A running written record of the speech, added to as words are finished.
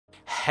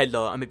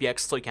Hello, I'm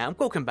ABX and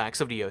welcome back to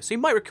the video. So you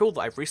might recall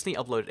that I've recently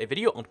uploaded a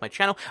video onto my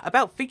channel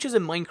about features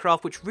in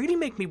Minecraft which really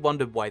make me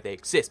wonder why they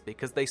exist,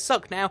 because they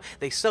suck now,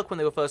 they suck when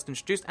they were first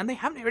introduced, and they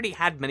haven't really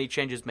had many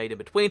changes made in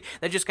between.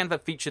 They're just kind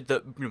of a feature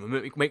that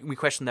make me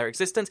question their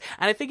existence,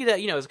 and I figured that,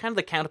 as kind of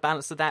the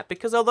counterbalance to that,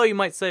 because although you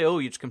might say, oh,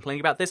 you're just complaining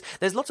about this,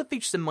 there's lots of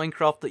features in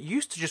Minecraft that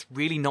used to just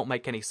really not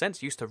make any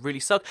sense, used to really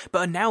suck, but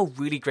are now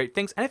really great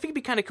things, and I think it'd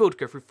be kind of cool to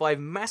go through 5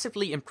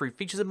 massively improved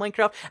features in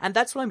Minecraft, and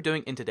that's what I'm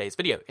doing in today's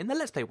video, in the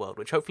Let's Play world,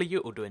 which hopefully you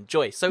all do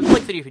enjoy. So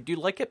like the video if you do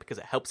like it, because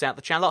it helps out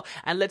the channel,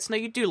 and let us know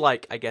you do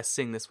like, I guess,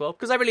 seeing this world,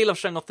 because I really love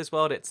showing off this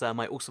world. It's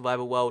my all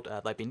survival world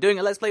that I've been doing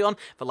a Let's Play on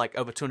for like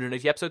over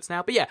 280 episodes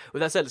now. But yeah,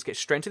 with that said, let's get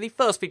straight into the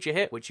first feature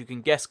here, which you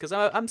can guess because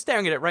I'm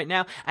staring at it right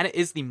now, and it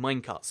is the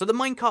minecart. So the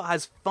minecart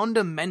has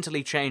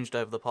fundamentally changed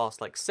over the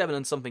past like 7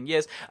 and something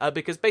years,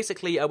 because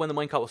basically when the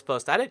minecart was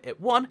first added,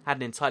 it 1, had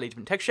an entirely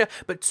different texture,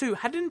 but 2,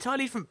 had an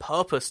entirely different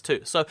purpose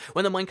too. So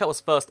when the minecart was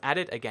first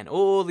added, again,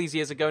 all these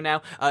years ago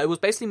now, it was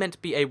basically meant to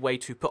be a way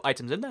to put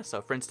items in there.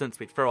 So for instance,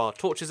 we'd throw our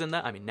torches in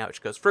there. I mean, now it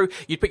just goes through.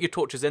 You'd put your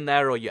torches in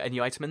there or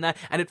any item in there,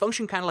 and it'd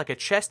function kind of like a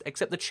chest,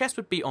 except the chest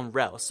would be on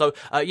rails. So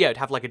yeah, it'd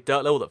have like a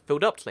dirt level that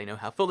filled up to let you know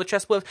how full the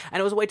chest was,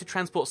 and it was a way to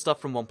transport stuff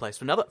from one place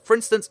to another. For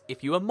instance,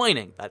 if you were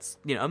mining, that's,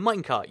 a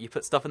minecart. You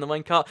put stuff in the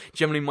minecart.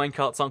 Generally,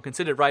 minecarts aren't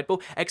considered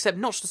rideable, except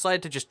Notch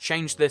decided to just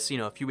change this,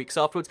 a few weeks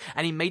afterwards,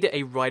 and he made it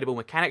a rideable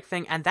mechanic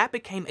thing, and that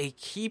became a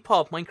key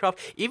part of Minecraft.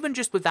 Even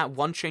just with that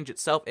one change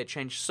itself, it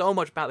changed so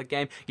much about the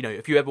game.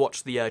 If you ever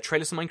watched the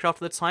trailers for Minecraft at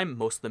the time,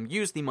 most of them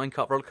used the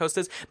minecart roller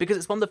coasters, because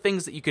it's one of the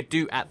things that you could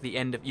do at the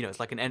end of, it's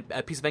like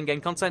a piece of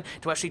endgame content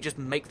to actually just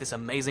make this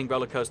amazing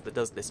roller coaster that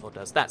does this or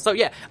does that. So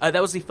yeah,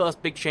 that was the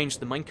first big change to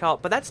the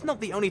minecart, but that's not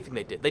the only thing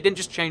they did. They didn't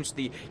just change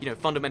the,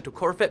 fundamental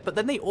core of it, but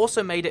then they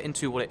also made it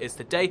into what it is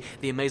today,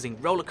 the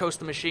amazing roller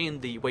coaster machine,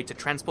 the way to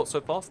transport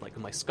so fast, like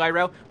with my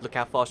Skyrail, look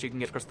how fast you can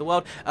get across the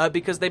world,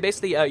 because they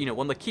basically,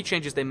 one of the key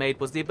changes they made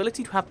was the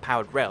ability to have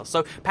powered rails.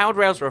 So powered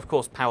rails are of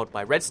course powered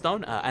by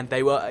redstone, and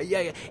they were,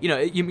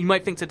 you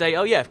might think today,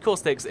 oh yeah, of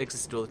course they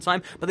existed all the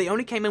time, but they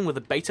only came in with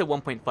a beta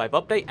 1.5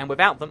 update, and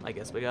without them, I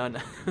guess we're going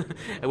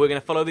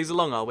to follow these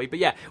along, are we? But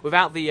yeah,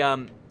 without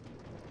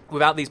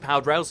these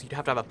powered rails, you'd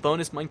have to have a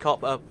furnace minecart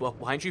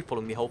behind you,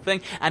 following the whole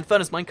thing, and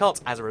furnace minecarts,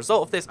 as a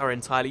result of this, are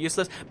entirely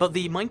useless, but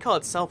the minecart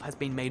itself has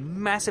been made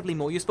massively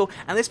more useful,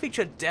 and this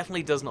feature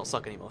definitely does not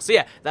suck anymore. So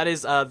yeah, that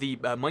is the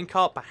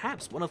minecart,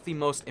 perhaps one of the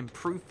most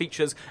improved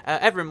features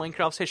ever in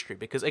Minecraft's history,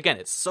 because again,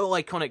 it's so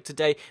iconic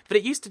today, but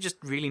it used to just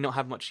really not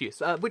have much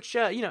use, which,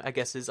 I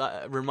guess is,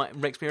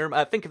 makes me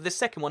think of this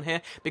second one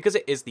here, because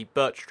it is the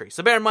birch tree.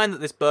 So bear in mind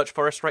that this birch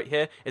forest right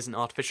here is an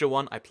artificial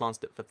one. I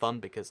planted it for fun,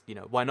 because,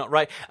 why not,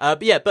 right?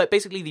 But yeah, but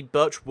basically the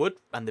birch wood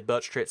and the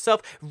birch tree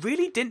itself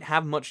really didn't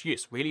have much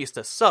use, really used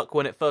to suck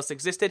when it first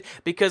existed,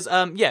 because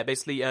yeah,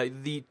 basically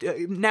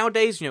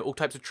nowadays, all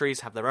types of trees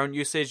have their own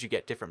uses. You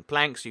get different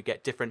planks, you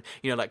get different,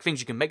 like things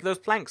you can make those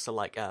planks, so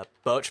like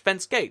birch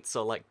fence gates,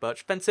 or like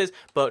birch fences,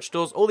 birch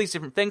doors, all these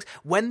different things.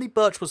 When the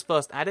birch was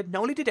first added,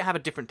 not only did it have a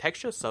different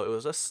texture, so it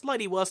was a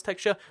slightly worse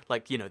texture,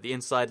 like, the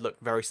inside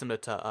looked very similar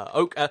to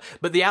oak,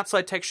 but the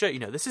outside texture,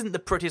 this isn't the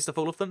prettiest of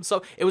all of them,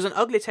 so it was an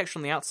ugly texture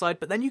on the outside,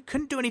 but then you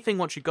couldn't do anything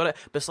once you got it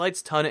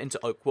besides turn it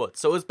into oak wood.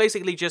 So it was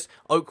basically just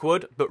oak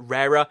wood, but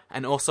rarer,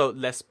 and also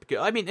less,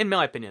 I mean, in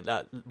my opinion,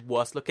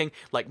 worse looking.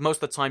 Like,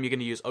 most of the time you're going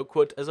to use oak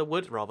wood as a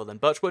wood rather than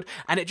birch wood,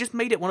 and it just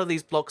made it one of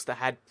these blocks that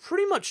had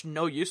pretty much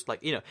no use. Like,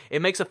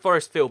 it makes a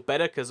forest feel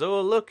better, because,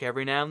 oh, look,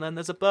 every now and then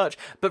there's a birch,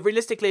 but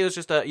realistically it was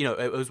just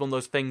it was one of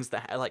those things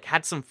that like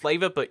had some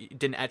flavor, but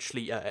didn't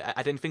actually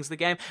add anything to the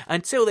game,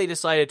 until they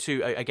decided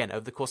to, again,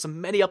 over the course of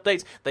many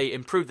updates, they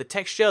improved the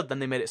texture. Then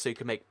they made it so you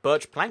can make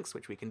birch planks,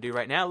 which we can do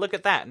right now. Look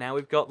at that. Now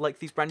we've got like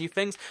these brand new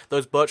things.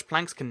 Those birch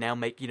planks can now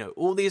make,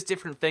 all these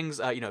different things,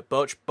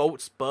 birch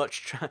bolts,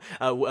 birch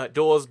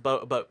doors,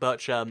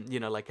 birch,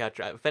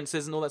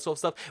 fences and all that sort of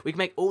stuff. We can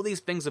make all these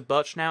things of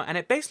birch now, and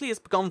it basically has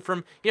gone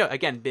from,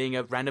 again, being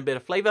a random bit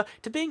of flavor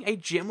to being a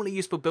generally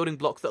useful building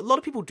block that a lot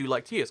of people do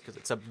like to use, because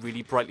it's a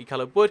really brightly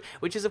colored wood,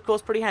 which is of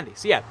course pretty handy.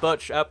 So yeah,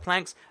 birch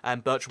planks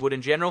and birch wood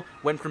in general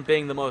went from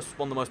being one of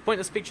the most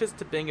pointless features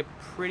to being a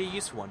pretty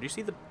useful one. Do you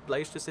see the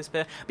blaze just this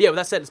fair? But yeah, with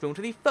that said, let's move on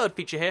to the third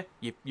feature here.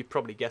 You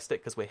probably guessed it,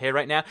 because we're here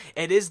right now.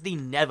 It is the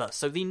Nether.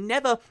 So the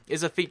Nether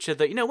is a feature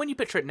that, when you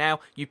picture it now,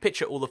 you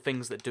picture all the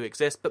things that do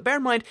exist. But bear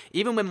in mind,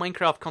 even when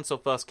Minecraft console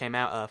first came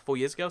out 4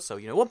 years ago, so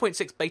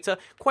 1.6 beta,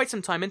 quite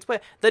some time into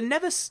it, the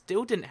Nether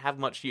still didn't have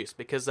much use,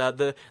 because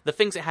the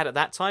things it had at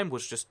that time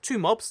was just 2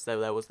 mobs. So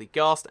there was the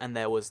ghast and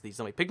there was the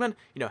zombie pigman.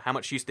 How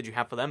much use did you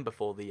have for them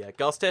before the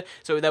ghast here?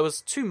 So there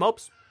was 2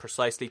 mobs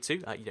precisely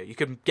to. You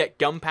could get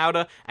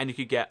gunpowder, and you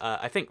could get,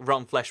 I think,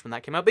 rotten flesh when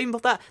that came out. But even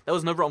with that, there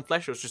was no rotten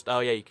flesh. It was just, oh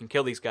yeah, you can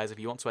kill these guys if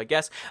you want to, I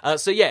guess.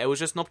 So yeah, it was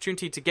just an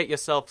opportunity to get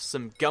yourself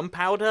some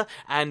gunpowder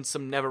and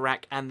some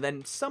netherrack, and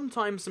then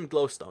sometimes some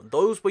glowstone.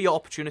 Those were your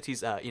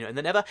opportunities, in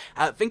the Nether.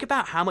 Think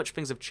about how much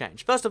things have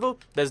changed. First of all,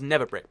 there's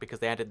Nether brick, because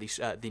they added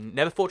the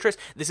Nether fortress.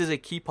 This is a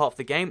key part of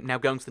the game. Now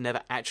going to the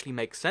Nether actually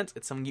makes sense.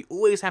 It's something you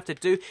always have to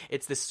do.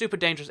 It's this super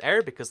dangerous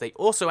area, because they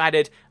also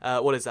added,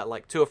 what is that,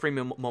 like 2 or 3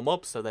 more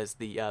mobs. So there's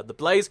the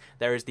blaze,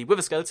 there is the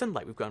wither skeleton,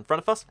 like we've got in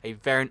front of us, a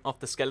variant of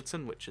the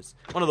skeleton, which is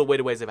one of the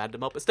weirder ways they've added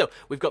them up, but still,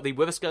 we've got the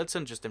wither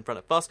skeleton just in front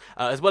of us,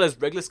 as well as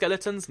regular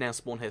skeletons now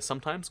spawn here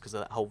sometimes, because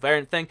of that whole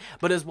variant thing.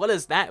 But as well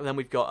as that, then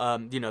we've got,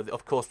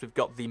 of course, we've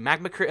got the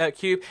magma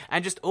cube,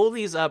 and just all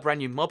these brand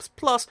new mobs,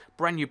 plus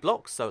brand new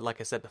blocks. So like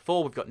I said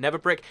before, we've got nether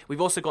brick,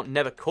 we've also got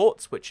nether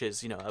quartz, which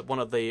is, one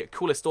of the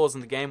coolest ores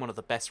in the game, one of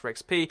the best for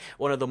XP,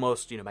 one of the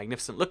most,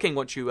 magnificent looking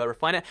once you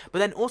refine it. But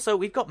then also,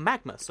 we've got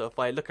magma. So if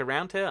I look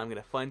around here, I'm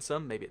going to find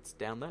some. Maybe it's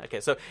down there.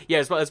 Okay, so yeah,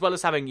 as well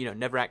as having,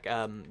 netherrack,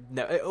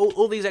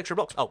 all these extra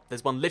blocks. Oh,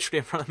 there's one literally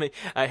in front of me.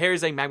 Here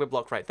is a magma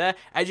block right there.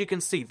 As you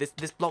can see,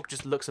 this block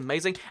just looks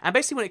amazing. And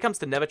basically, when it comes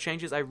to nether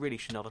changes, I really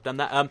should not have done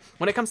that.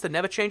 When it comes to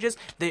nether changes,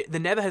 the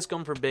nether has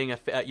gone from being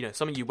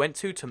something you went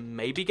to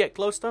maybe get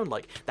glowstone.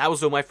 Like, that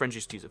was all my friends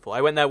used to use it for.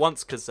 I went there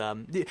once because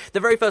the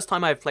very first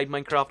time I played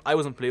Minecraft, I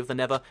wasn't familiar with the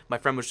nether. My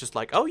friend was just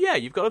like, oh yeah,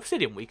 you've got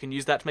obsidian, we can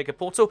use that to make a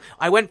portal.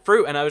 I went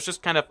through and I was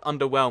just kind of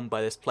underwhelmed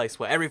by this place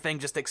where everything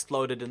just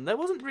exploded and there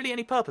wasn't really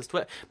any purpose to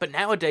it. But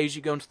nowadays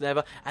you go into the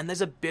nether and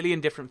there's a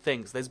billion different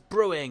things. There's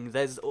brewing,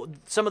 there's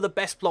some of the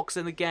best blocks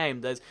in the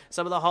game, there's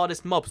some of the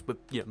hardest mobs with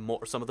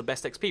some of the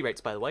best XP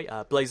rates, by the way.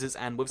 Blazes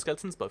and wither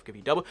skeletons both give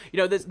you double.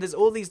 There's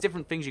all these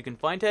different things you can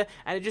find here,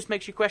 and it just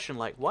makes you question,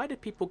 like, why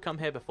did people come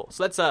here before?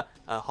 So let's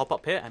hop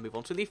up here and move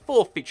on to the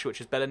 4th feature,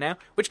 which is better now,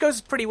 which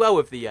goes pretty well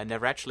with the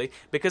nether actually,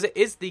 because it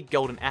is the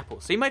golden apple.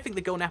 So you might think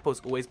the golden apple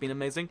has always been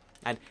amazing,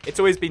 and it's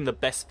always been the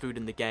best food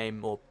in the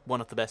game, or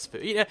one of the best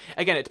food.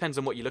 Again, it depends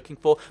on what you're looking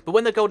for. But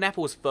when the golden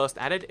apple was first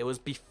added, it was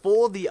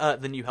before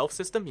the new health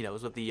system. It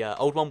was with the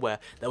old one where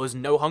there was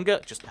no hunger,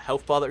 just a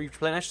health bar that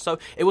replenished. So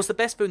it was the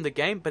best food in the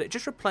game, but it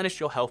just replenished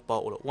your health bar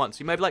all at once.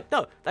 You may be like,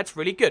 no, that's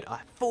really good. A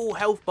full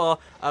health bar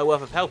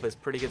worth of health is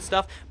pretty good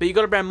stuff. But you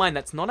got to bear in mind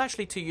that's not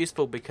actually too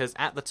useful, because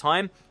at the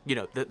time,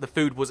 the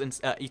food was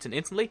eaten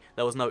instantly.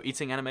 There was no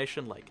eating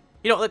animation. Like,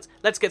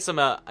 let's get some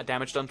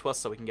damage done to us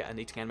so we can get an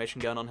eating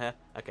animation going on here.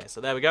 Okay,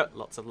 so there we go.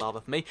 Lots of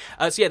lava for me.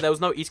 So yeah, there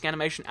was no eating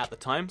animation at the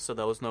time, so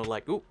there was no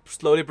like, ooh,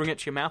 slowly bring it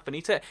to your mouth and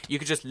eat it. You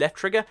could just left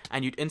trigger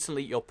and you'd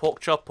instantly eat your pork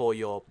chop or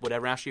your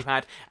whatever else you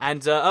had.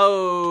 And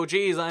oh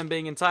geez, I'm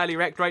being entirely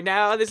wrecked right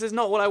now. This is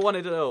not what I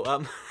wanted at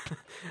all.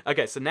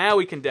 Okay, so now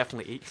we can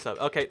definitely eat. So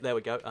okay, there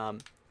we go.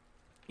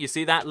 You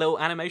see that little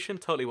animation?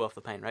 Totally worth the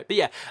pain, right? But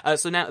yeah,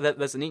 so now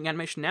there's an eating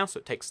animation now, so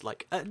it takes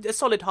like a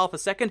solid half a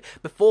second.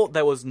 Before,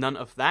 there was none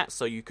of that,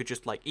 so you could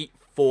just like eat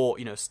 4,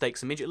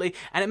 steaks immediately,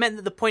 and it meant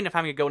that the point of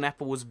having a golden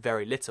apple was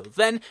very little.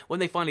 Then, when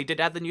they finally did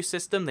add the new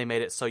system, they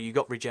made it so you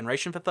got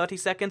regeneration for 30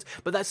 seconds,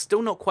 but that's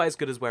still not quite as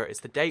good as where it is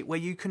today, where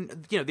you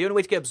can, the only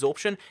way to get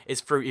absorption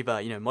is through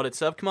either, modded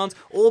serve commands,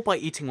 or by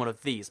eating one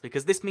of these,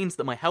 because this means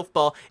that my health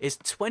bar is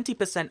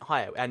 20%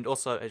 higher, and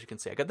also, as you can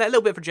see, I got that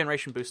little bit of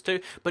regeneration boost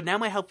too, but now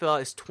my health bar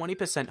is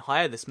 20%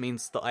 higher. This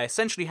means that I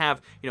essentially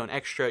have, an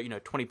extra,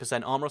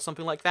 20% armor or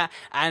something like that,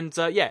 and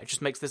yeah, it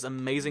just makes this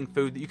amazing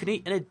food that you can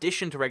eat in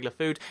addition to regular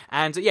food.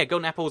 And yeah,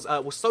 golden apples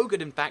were so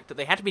good, in fact, that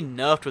they had to be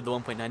nerfed with the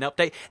 1.9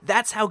 update.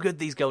 That's how good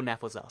these golden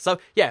apples are. So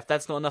yeah, if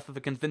that's not enough of a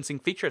convincing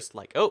feature, it's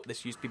like, oh,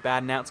 this used to be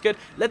bad, now it's good.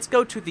 Let's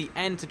go to the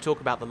end to talk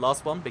about the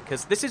last one,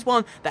 because this is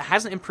one that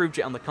hasn't improved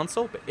yet on the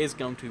console, but is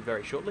going to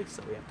very shortly,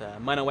 so we have to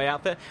mine our way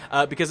out there,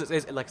 because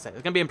it's like I said,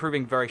 it's going to be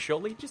improving very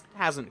shortly, just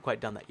hasn't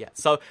quite done that yet.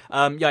 So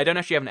yeah, I don't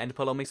actually have an ender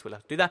pearl on me, so we'll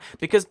have to do that,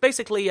 because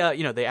basically,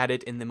 they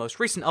added in the most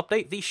recent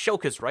update the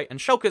shulkers, right? And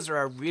shulkers are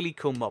a really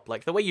cool mob.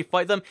 Like, the way you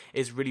fight them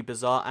is really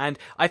bizarre, and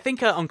I think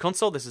on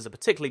console this is a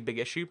particularly big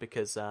issue,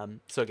 because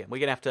so again, we're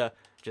gonna have to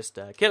just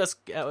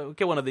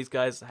kill one of these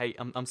guys. Hey,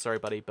 I'm sorry,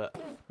 buddy, but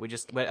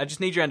I just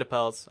need your ender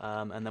pearls,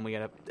 and then we're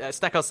gonna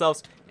stack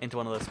ourselves into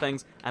one of those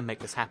things and make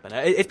this happen.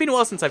 It's been a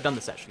while since I've done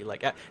this, actually.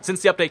 Like,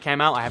 since the update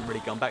came out, I haven't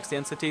really gone back to the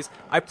end cities.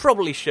 I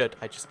probably should.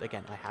 I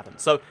haven't.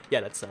 So yeah,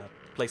 let's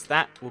place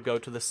that. We'll go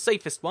to the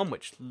safest one,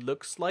 which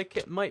looks like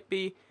it might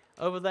be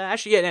over there.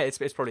 Actually, yeah, it's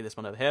probably this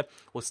one over here.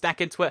 We'll stack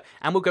into it,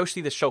 and we'll go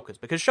see the shulkers,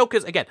 because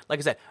shulkers, again, like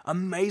I said,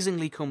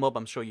 amazingly cool mob.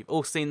 I'm sure you've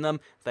all seen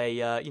them. They,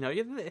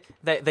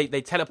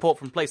 they teleport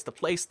from place to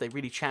place. They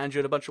really challenge you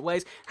in a bunch of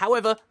ways.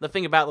 However, the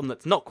thing about them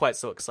that's not quite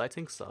so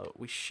exciting, so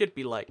we should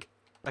be like,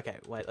 okay,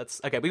 wait,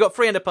 we got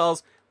 3 ender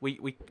pearls.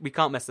 We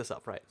can't mess this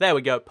up, right? There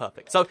we go,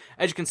 perfect. So,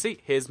 as you can see,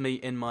 here's me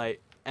in my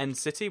End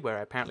City,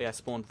 where apparently I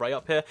spawned right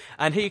up here.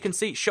 And here you can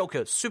see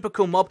Shulker, super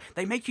cool mob.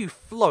 They make you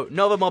float.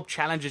 No other mob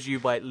challenges you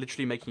by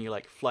literally making you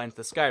like fly into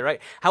the sky,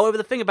 right? However,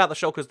 the thing about the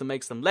Shulkers that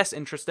makes them less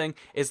interesting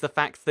is the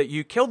fact that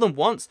you kill them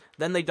once,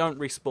 then they don't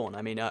respawn.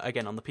 I mean,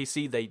 again, on the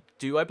PC they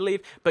do, I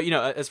believe, but you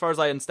know, as far as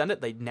I understand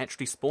it, they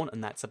naturally spawn,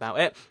 and that's about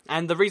it.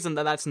 And the reason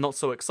that that's not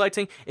so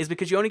exciting is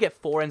because you only get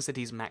 4 End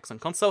Cities max on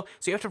console,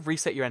 so you have to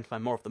reset your end to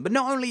find more of them. But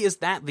not only is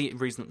that the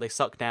reason that they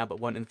suck now, but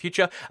won't in the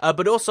future,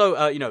 but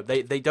also, you know,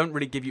 they don't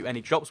really give you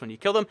any drops when you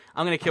kill them.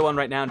 I'm going to kill one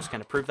right now and just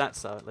kind of prove that,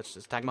 so let's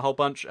just tag my whole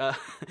bunch.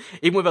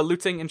 Even with a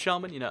looting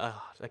enchantment, you know,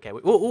 okay,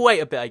 we'll wait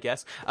a bit, I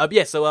guess. But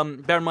yeah, so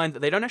bear in mind that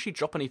they don't actually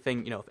drop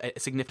anything, you know, a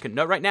significant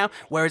note right now,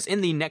 whereas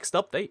in the next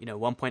update, you know,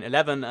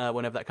 1.11,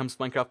 whenever that comes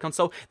to Minecraft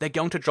console, they're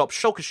going to drop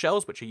shulker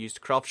shells, which are used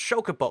to craft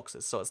shulker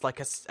boxes, so it's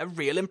like a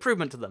real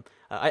improvement to them.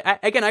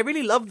 Again, I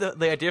really love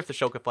the idea of the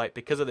shulker fight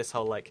because of this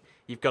whole, like,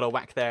 you've got to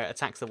whack their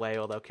attacks away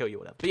or they'll kill you or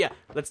whatever. But yeah,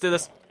 let's do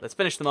this. Let's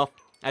finish them off.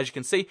 As you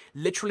can see,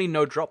 literally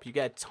no drop. You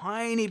get a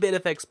tiny bit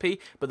of XP,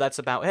 but that's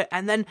about it.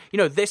 And then, you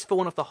know, this for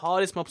one of the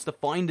hardest mobs to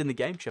find in the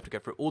game. You have to go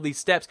through all these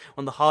steps,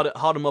 one of the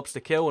harder mobs to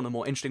kill, one of the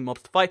more interesting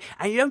mobs to fight,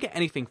 and you don't get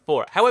anything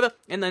for it. However,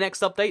 in the next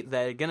update,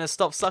 they're going to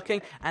stop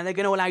sucking, and they're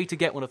going to allow you to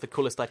get one of the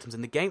coolest items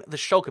in the game, the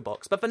shulker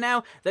box. But for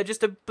now, they're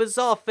just a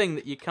bizarre thing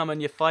that you come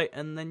and you fight,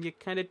 and then you're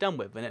kind of done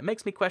with. And it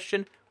makes me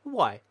question,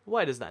 why?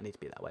 Why does that need to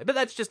be that way? But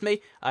that's just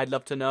me. I'd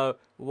love to know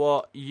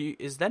what you...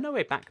 Is there no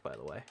way back, by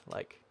the way?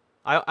 Like...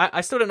 I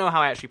still don't know how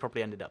I actually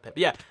properly ended up here.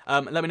 But yeah,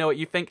 let me know what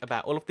you think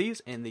about all of these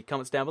in the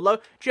comments down below.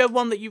 Do you have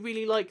one that you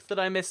really liked that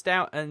I missed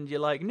out and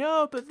you're like,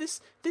 no, but this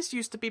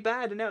used to be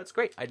bad and now it's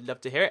great? I'd love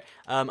to hear it.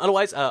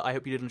 Otherwise, I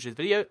hope you did enjoy this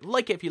video.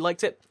 Like it if you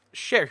liked it.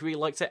 Share if you really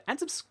liked it, and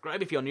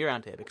subscribe if you're new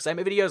around here, because I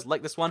make videos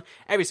like this one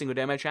every single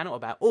day on my channel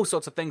about all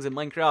sorts of things in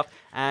Minecraft,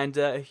 and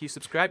if you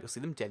subscribe, you'll see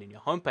them dead in your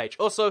homepage.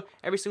 Also,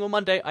 every single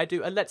Monday, I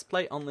do a Let's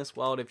Play on this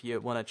world if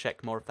you want to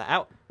check more of that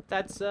out.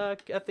 That's a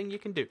thing you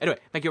can do. Anyway,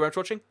 thank you very much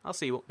for watching. I'll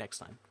see you all next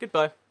time.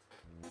 Goodbye.